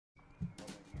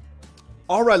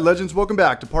Alright legends, welcome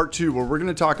back to part 2 where we're going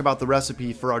to talk about the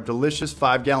recipe for our delicious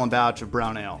 5-gallon batch of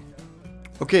brown ale.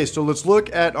 Okay, so let's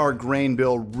look at our grain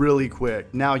bill really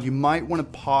quick. Now you might want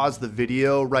to pause the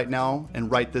video right now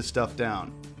and write this stuff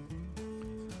down.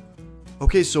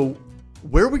 Okay, so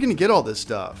where are we going to get all this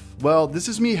stuff? Well, this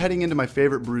is me heading into my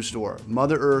favorite brew store,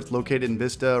 Mother Earth, located in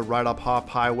Vista, right off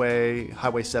Highway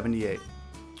 78.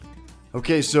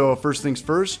 Okay, so first things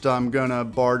first, I'm gonna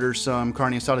barter some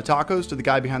carne asada tacos to the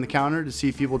guy behind the counter to see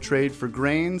if he will trade for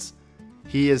grains.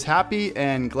 He is happy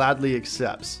and gladly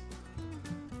accepts.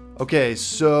 Okay,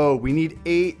 so we need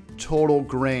 8 total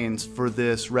grains for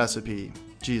this recipe.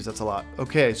 Geez, that's a lot.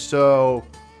 Okay, so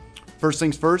first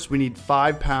things first, we need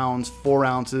 5 pounds, 4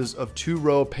 ounces of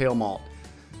 2-row pale malt.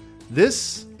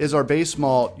 This is our base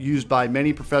malt used by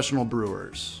many professional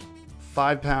brewers.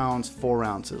 5 pounds, 4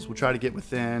 ounces. We'll try to get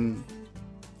within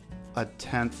a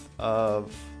tenth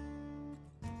of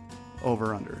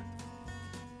over under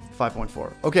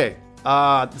 5.4. Okay,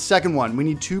 the second one, we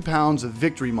need 2 pounds of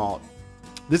victory malt.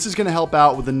 This is going to help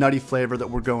out with the nutty flavor that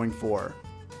we're going for.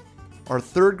 Our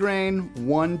third grain,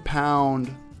 1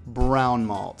 pound brown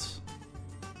malt.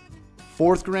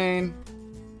 Fourth grain,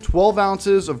 12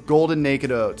 ounces of golden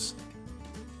naked oats.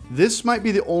 This might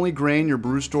be the only grain your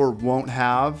brew store won't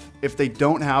have. If they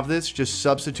don't have this, just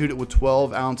substitute it with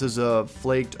 12 ounces of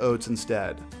flaked oats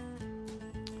instead.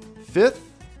 Fifth,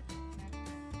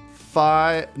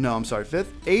 8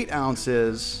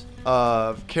 ounces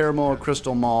of caramel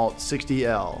crystal malt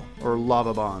 60L or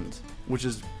lava bond, which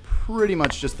is pretty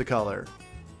much just the color.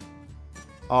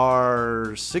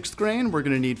 Our sixth grain, we're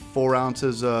gonna need 4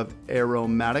 ounces of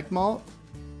aromatic malt.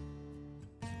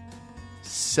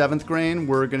 Seventh grain,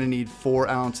 we're going to need 4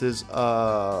 ounces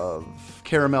of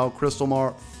caramel crystal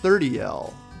malt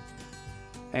 30L.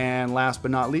 And last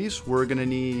but not least, we're going to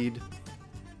need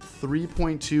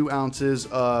 3.2 ounces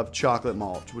of chocolate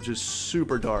malt, which is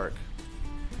super dark.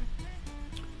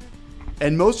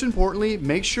 And most importantly,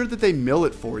 make sure that they mill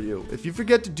it for you. If you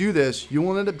forget to do this, you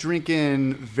will end up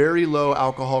drinking very low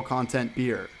alcohol content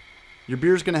beer. Your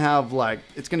beer's going to have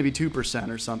it's going to be 2%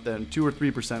 or something, 2 or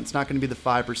 3%. It's not going to be the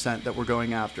 5% that we're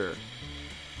going after.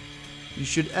 You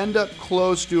should end up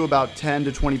close to about 10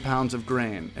 to 20 pounds of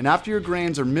grain. And after your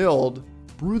grains are milled,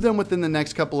 brew them within the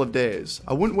next couple of days.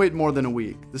 I wouldn't wait more than a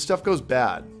week. This stuff goes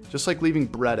bad, just like leaving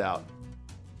bread out.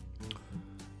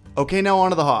 Okay, now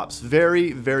onto the hops.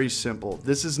 Very, very simple.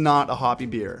 This is not a hoppy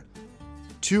beer.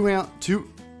 2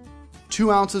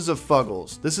 ounces of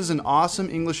Fuggles. This is an awesome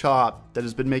English hop that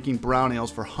has been making brown ales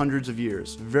for hundreds of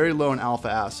years. Very low in alpha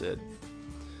acid.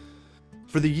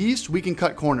 For the yeast, we can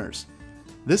cut corners.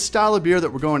 This style of beer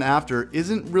that we're going after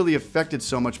isn't really affected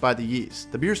so much by the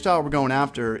yeast. The beer style we're going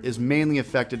after is mainly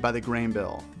affected by the grain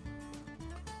bill.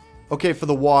 Okay, for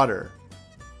the water.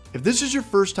 If this is your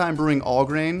first time brewing all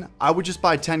grain, I would just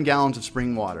buy 10 gallons of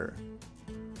spring water.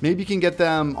 Maybe you can get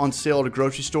them on sale at a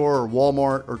grocery store or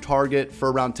Walmart or Target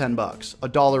for around 10 bucks,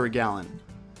 $1 a gallon.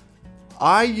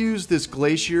 I use this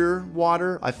glacier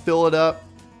water. I fill it up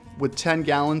with 10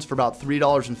 gallons for about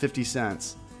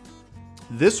 $3.50.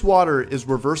 This water is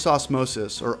reverse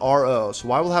osmosis or RO,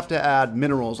 so I will have to add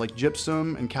minerals like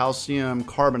gypsum and calcium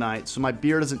carbonate so my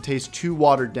beer doesn't taste too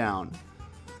watered down.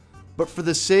 But for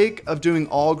the sake of doing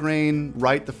all grain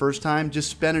right the first time,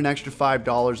 just spend an extra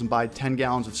 $5 and buy 10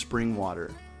 gallons of spring water.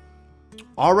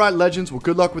 Alright legends, well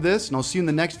good luck with this, and I'll see you in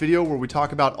the next video where we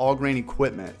talk about all grain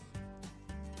equipment.